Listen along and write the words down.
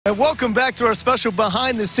And welcome back to our special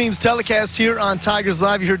behind-the-scenes telecast here on Tigers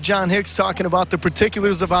Live. You heard John Hicks talking about the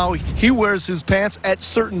particulars of how he wears his pants at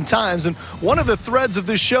certain times. And one of the threads of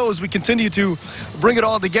this show as we continue to bring it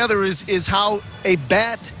all together is how a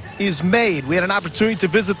bat is made. We had an opportunity to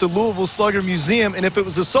visit the Louisville Slugger Museum, and if it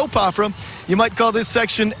was a soap opera, you might call this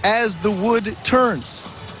section As the Wood Turns.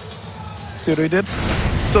 See what we did?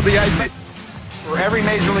 So the idea... For every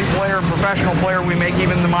major league player, professional player we make,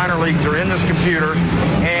 even the minor leagues, are in this computer.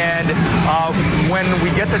 And when we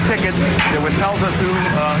get the ticket, it tells us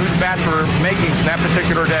whose bats we're making that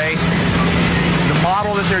particular day, the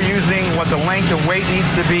model that they're using, what the length and weight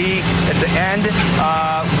needs to be. At the end,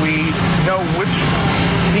 we know which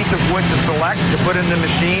piece of wood to select to put in the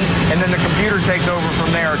machine, and then the computer takes over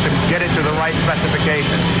from there to get it to the right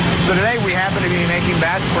specifications. So today we happen to be making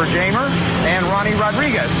bats for Jamer and Ronnie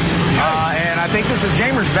Rodriguez. And I think this is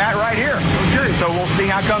Jamer's bat right here. Okay. So we'll see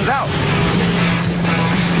how it comes out.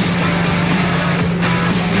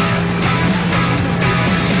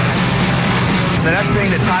 The next thing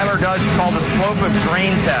that Tyler does is called the slope of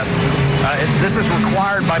grain test. This is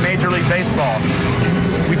required by Major League Baseball.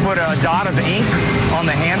 We put a dot of ink on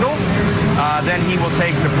the handle. Then he will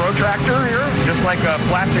take the protractor here, just like a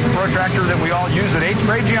plastic protractor that we all use at 8th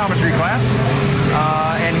grade geometry class.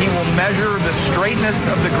 And he will measure the straightness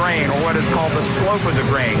of the grain, or what is called the slope of the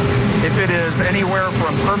grain. If it is anywhere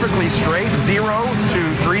from perfectly straight, 0 to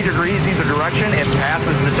 3 degrees either direction, it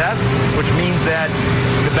passes the test, which means that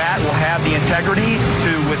the bat will have the integrity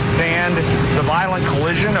to withstand the violent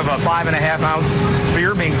collision of a 5.5-ounce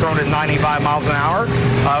sphere being thrown at 95 miles an hour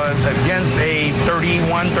against a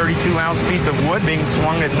 31, 32-ounce piece of wood being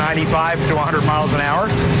swung at 95 to 100 miles an hour,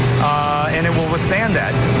 and it will withstand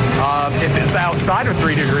that. If it's outside of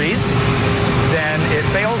 3 degrees, then it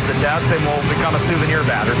fails the test and will become a souvenir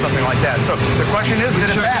bat or something like that. So the question is,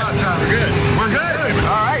 did it pass? We're good. We're good.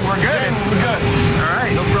 All right, we're good. James, we're good. All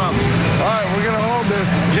right. No problem. All right, we're going to hold this.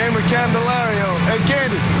 Jamer Candelario. Hey,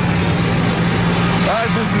 Candy. All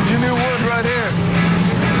right, this is your new wood right here.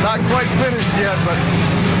 Not quite finished yet, but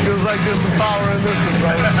feels like there's some power in this one,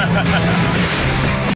 right?